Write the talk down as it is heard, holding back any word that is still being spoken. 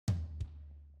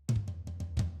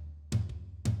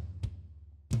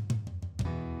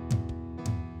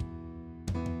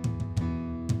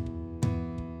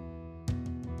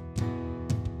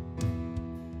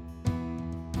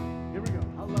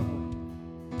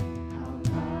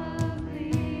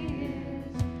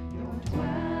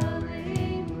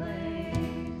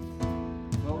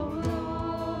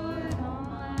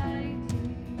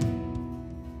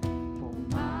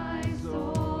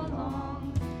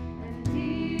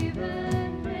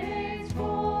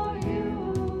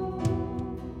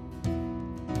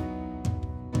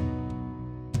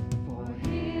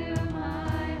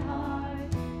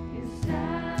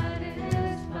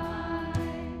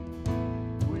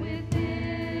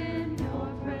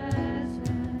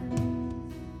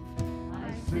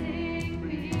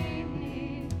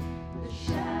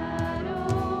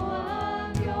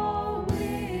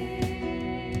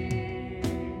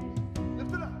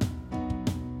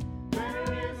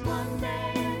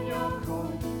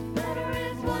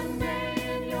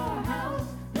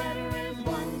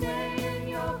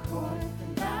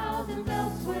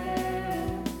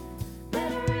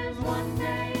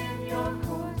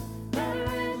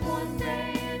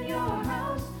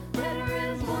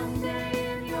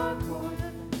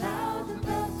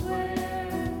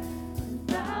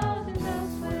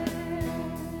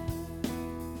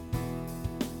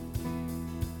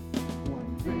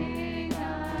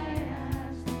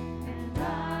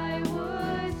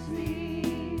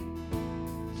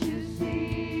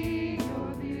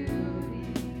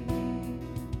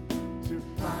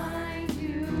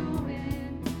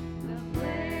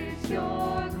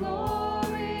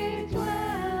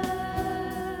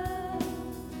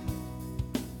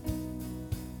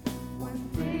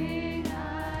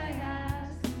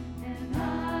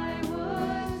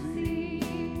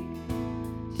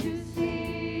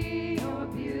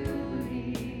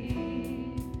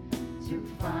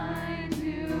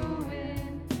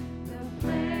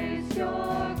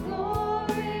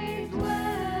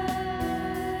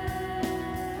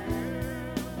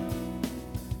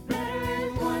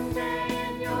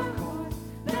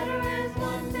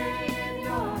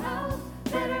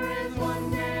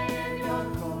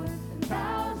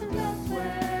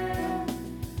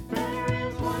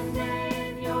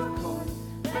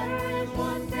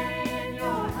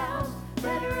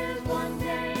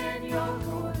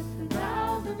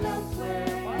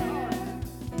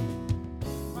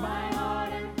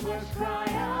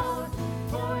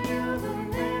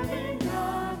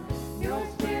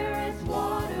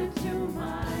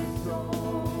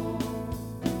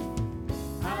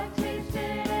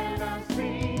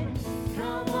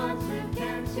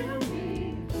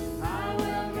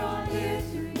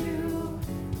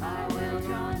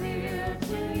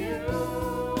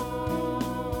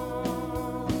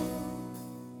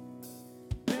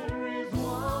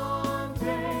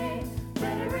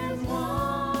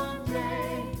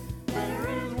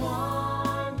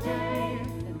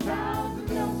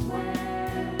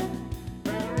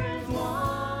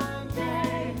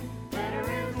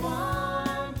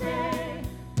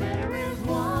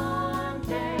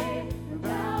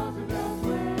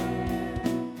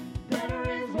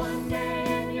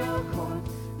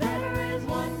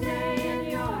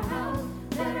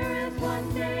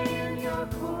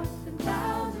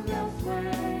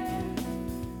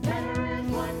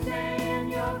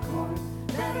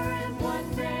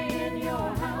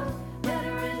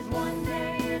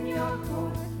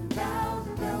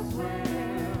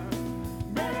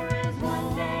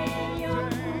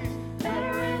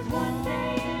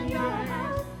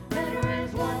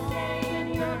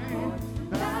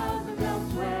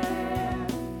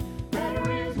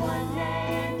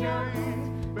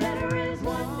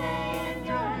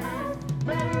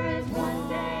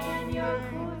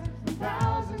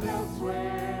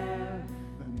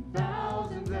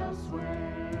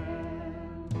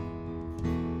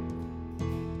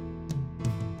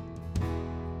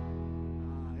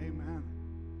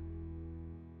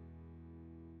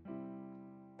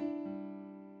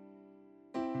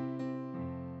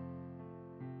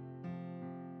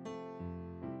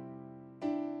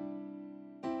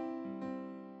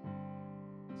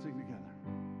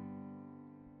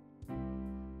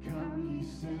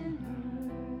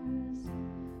sinners,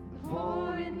 the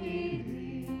poor and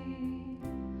needy,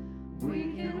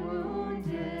 weak and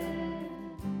wounded,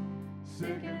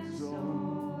 sick and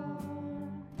sore.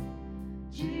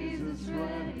 Jesus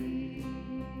ready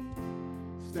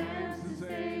stands to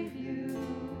save you,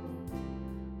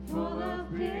 full of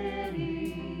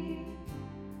pity,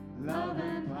 love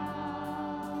and power.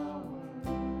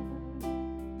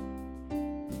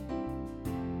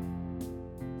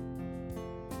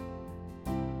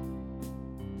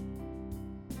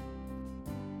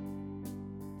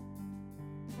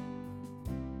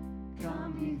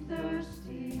 Come ye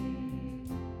thirsty,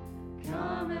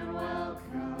 come and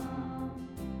welcome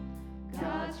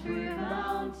God's free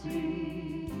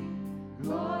bounty,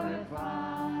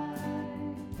 glorified.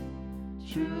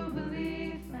 True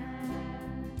belief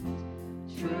and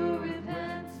true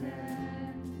repentance,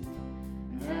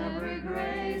 and every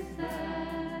grace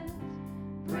that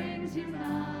brings you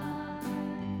nigh.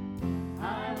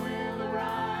 I will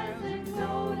arise and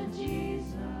go to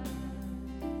Jesus.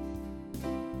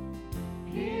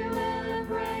 He will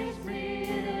embrace me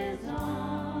in His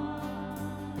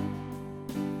arms,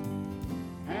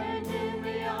 and in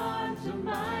the arms of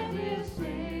my dear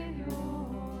Savior,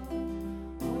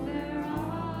 oh, there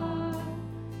are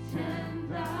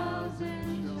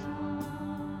 10,000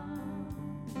 charms.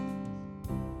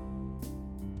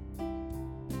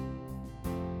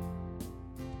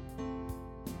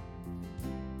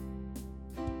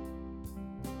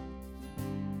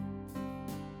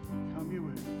 Come ye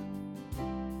weary,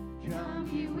 Come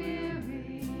ye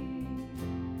weary,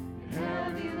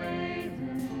 heavy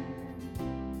laden,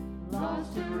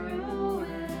 lost and ruined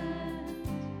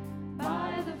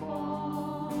by the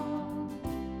fall.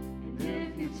 And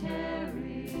if you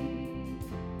tarry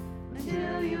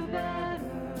until you're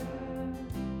better,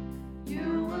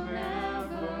 you will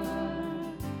never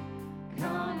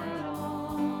come at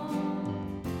all.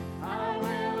 I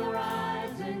will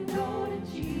arise and go to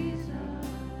Jesus.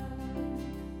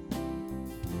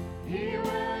 He will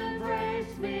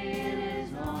embrace me in His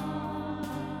arms,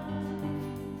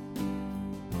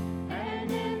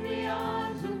 and in the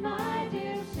arms of my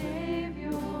dear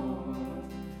Savior, oh,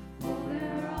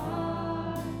 there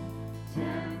are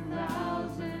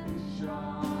 10,000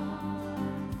 charms.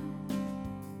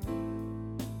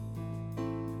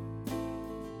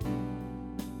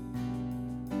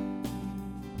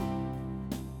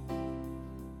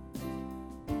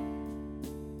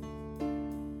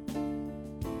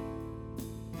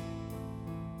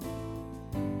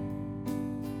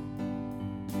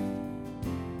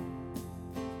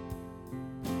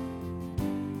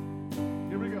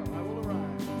 here we go. I will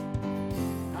arise.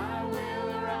 I will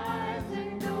arise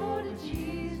and go to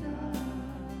Jesus.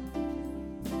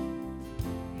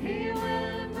 He will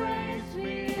embrace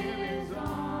me in His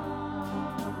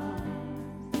arms,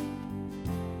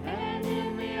 and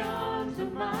in the arms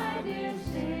of my dear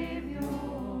Savior,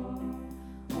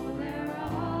 oh, there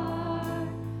are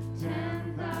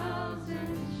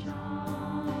 10,000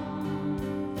 charms.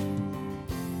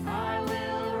 I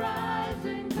will arise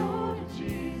and go to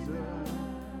Jesus.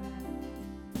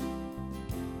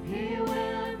 He will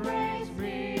embrace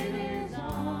me in His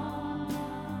arms,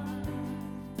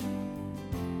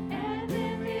 and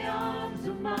in the arms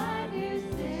of my dear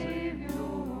Savior,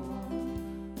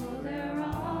 oh, there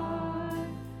are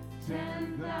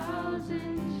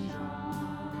 10,000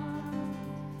 charms.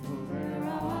 Oh, there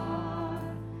are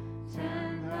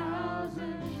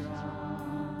 10,000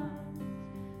 charms.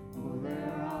 Oh,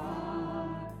 there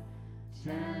are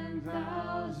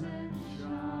 10,000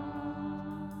 charms.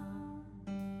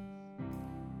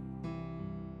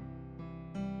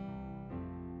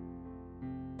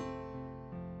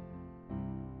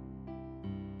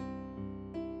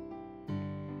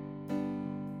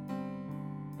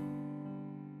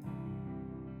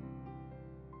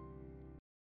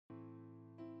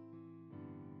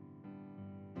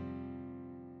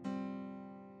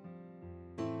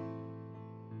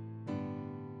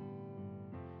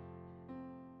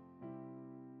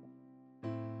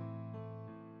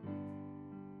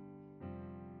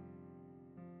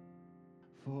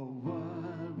 For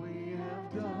what we have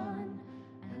done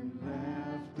and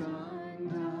left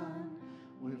undone,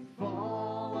 we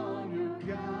fall on your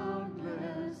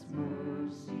countless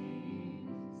mercies.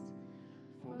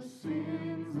 For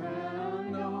sins that are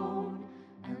known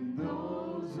and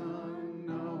those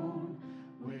unknown,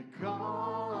 we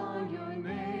call on your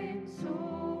name so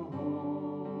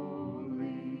holy.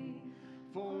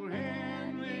 For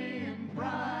envy and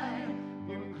pride,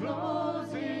 for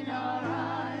closing our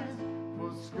eyes,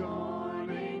 for scorn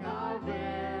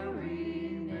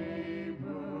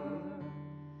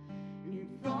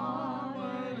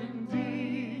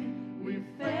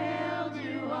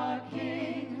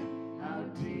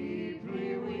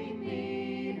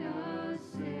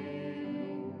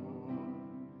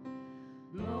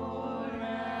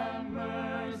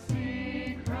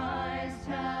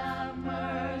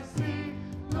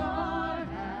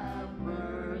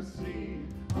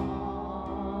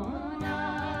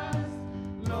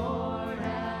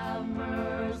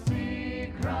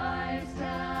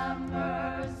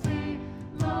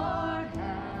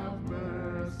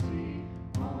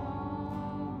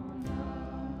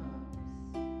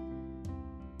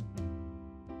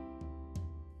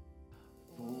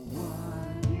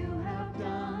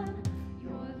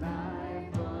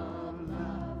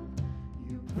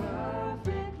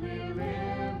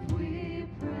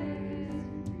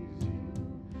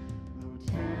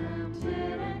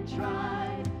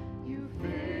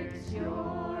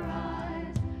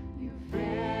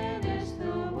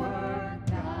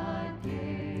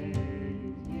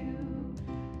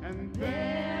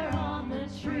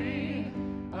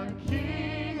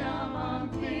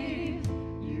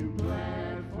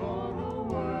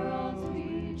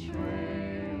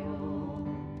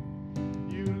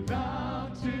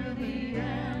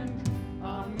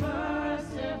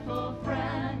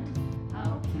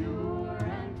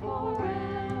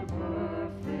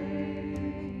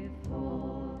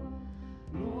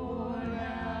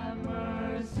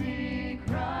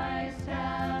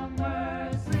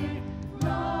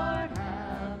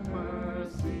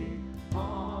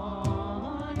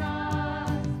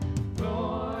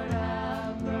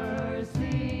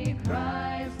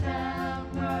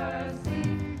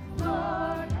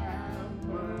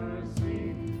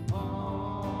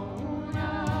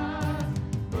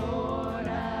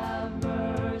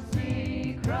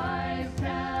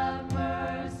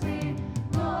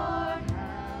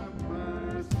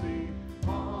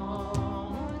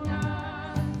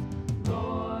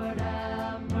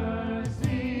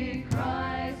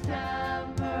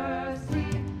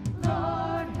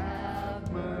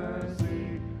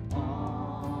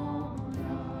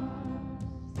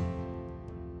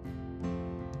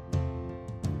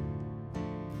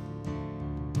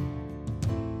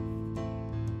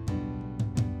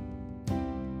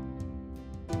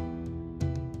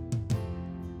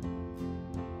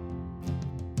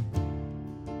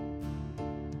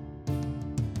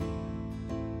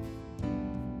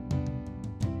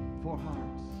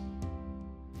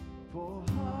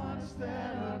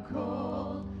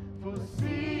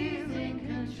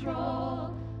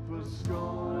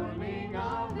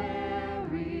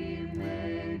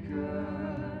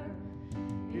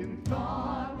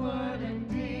thought, word, and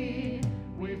deed.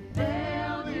 We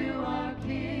failed you, our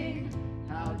King.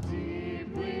 How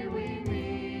deeply we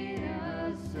need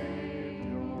a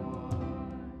Savior.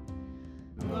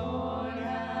 Lord,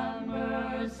 have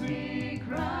mercy.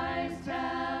 Christ,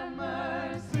 have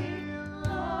mercy.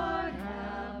 Lord,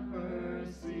 have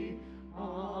mercy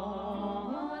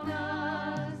on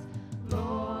us.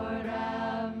 Lord,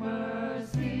 have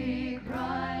mercy.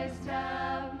 Christ,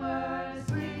 have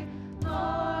mercy.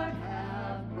 Lord,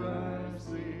 have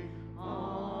mercy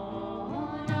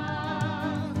on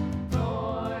us.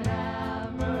 Lord,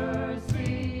 have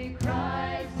mercy.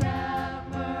 Christ, have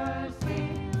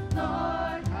mercy.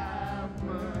 Lord, have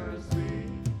mercy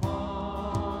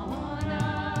on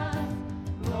us.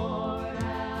 Lord,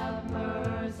 have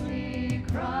mercy.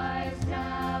 Christ,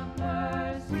 have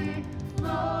mercy.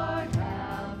 Lord,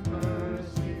 have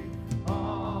mercy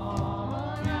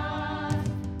on us.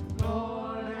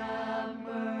 Lord, have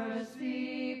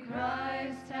mercy.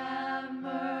 Christ, have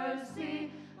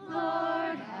mercy.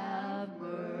 Lord, have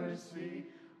mercy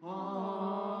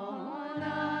on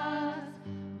us.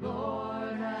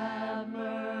 Lord, have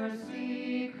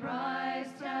mercy.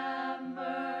 Christ, have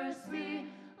mercy.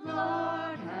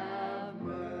 Lord, have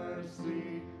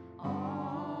mercy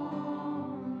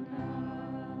on us.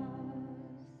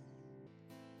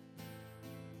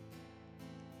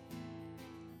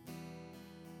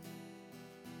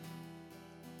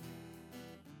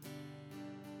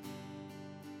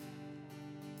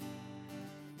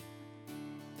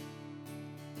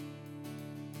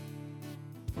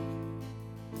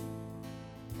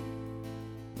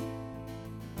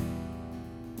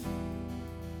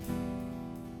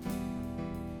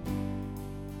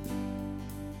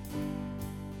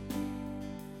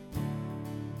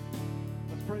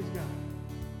 Let's praise God.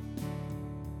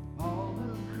 All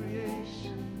of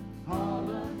creation, all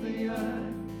of the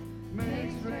earth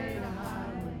makes straight a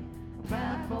highway, a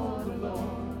path for the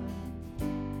Lord.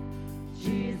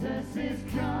 Jesus is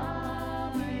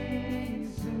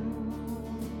coming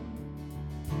soon.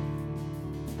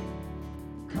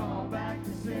 Call back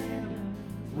the sinner,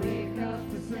 wake up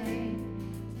the saint.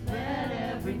 Let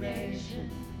every nation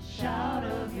shout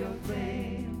of your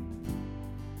fame.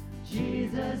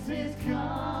 Jesus is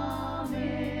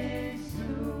coming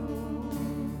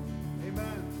soon.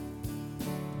 Amen.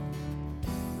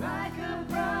 Like a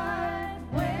bride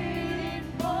waiting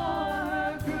for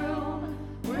her groom,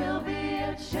 we'll be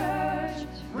a church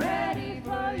ready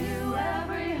for you.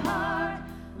 Every heart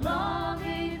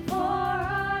longing for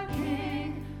our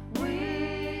King.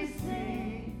 We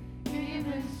sing,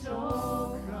 even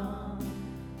so come,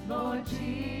 Lord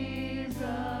Jesus,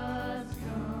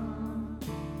 come.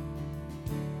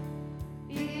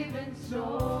 Even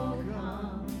so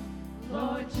come,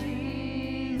 Lord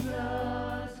Jesus,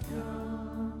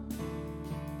 come.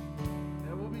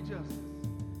 There will be justice.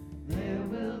 There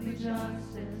will be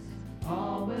justice.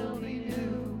 All will be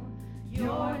new.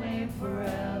 Your name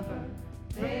forever,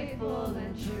 faithful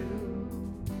and true.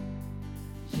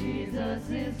 Jesus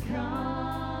is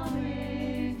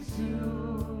coming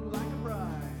soon. Like a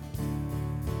bride.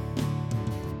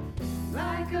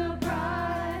 Like a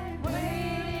bride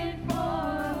waiting for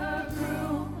her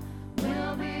groom,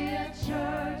 we'll be a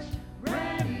church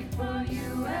ready for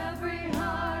you. Every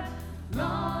heart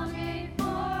longing for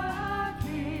our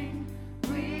King.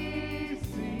 We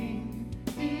sing,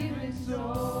 even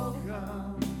so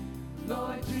come,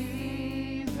 Lord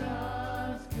Jesus,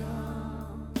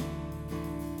 come.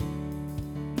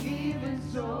 Even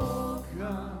so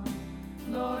come,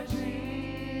 Lord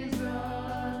Jesus,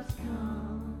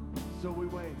 come. So we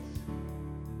wait.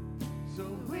 So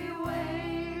we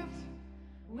wait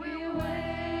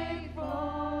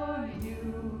for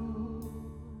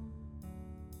you.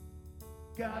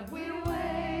 God, we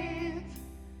wait,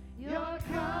 you're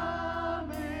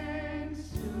coming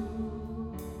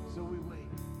soon. So we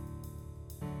wait.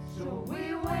 So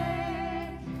we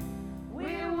wait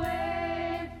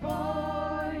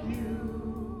for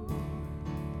you.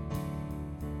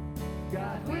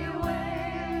 God, we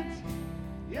wait,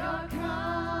 you're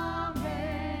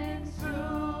coming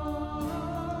soon.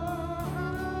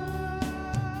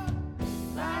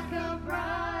 Like a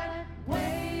bride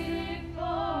waiting for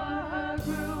her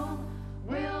groom,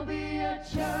 we'll be a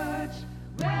church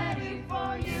ready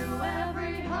for you.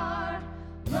 Every heart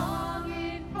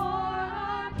longing for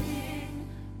our King.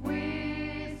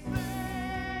 We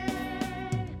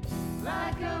sing,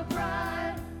 like a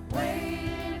bride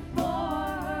waiting for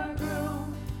her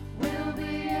groom,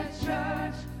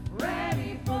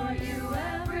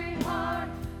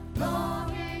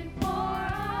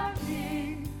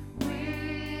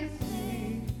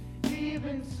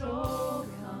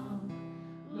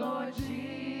 Lord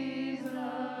Jesus,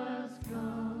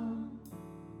 come.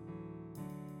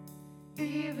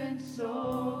 Even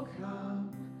so, come.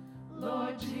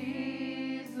 Lord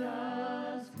Jesus,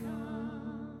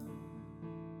 come.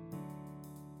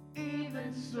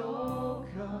 Even so,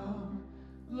 come.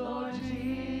 Lord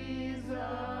Jesus,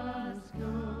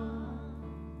 come.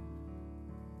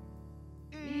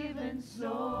 Even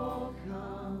so,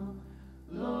 come.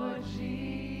 Lord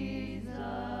Jesus,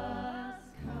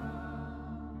 come.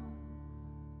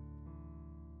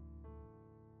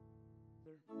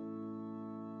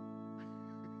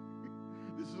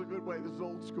 This is a good way. This is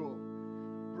old school.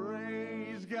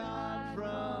 Praise God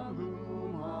from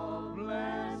whom all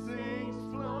blessings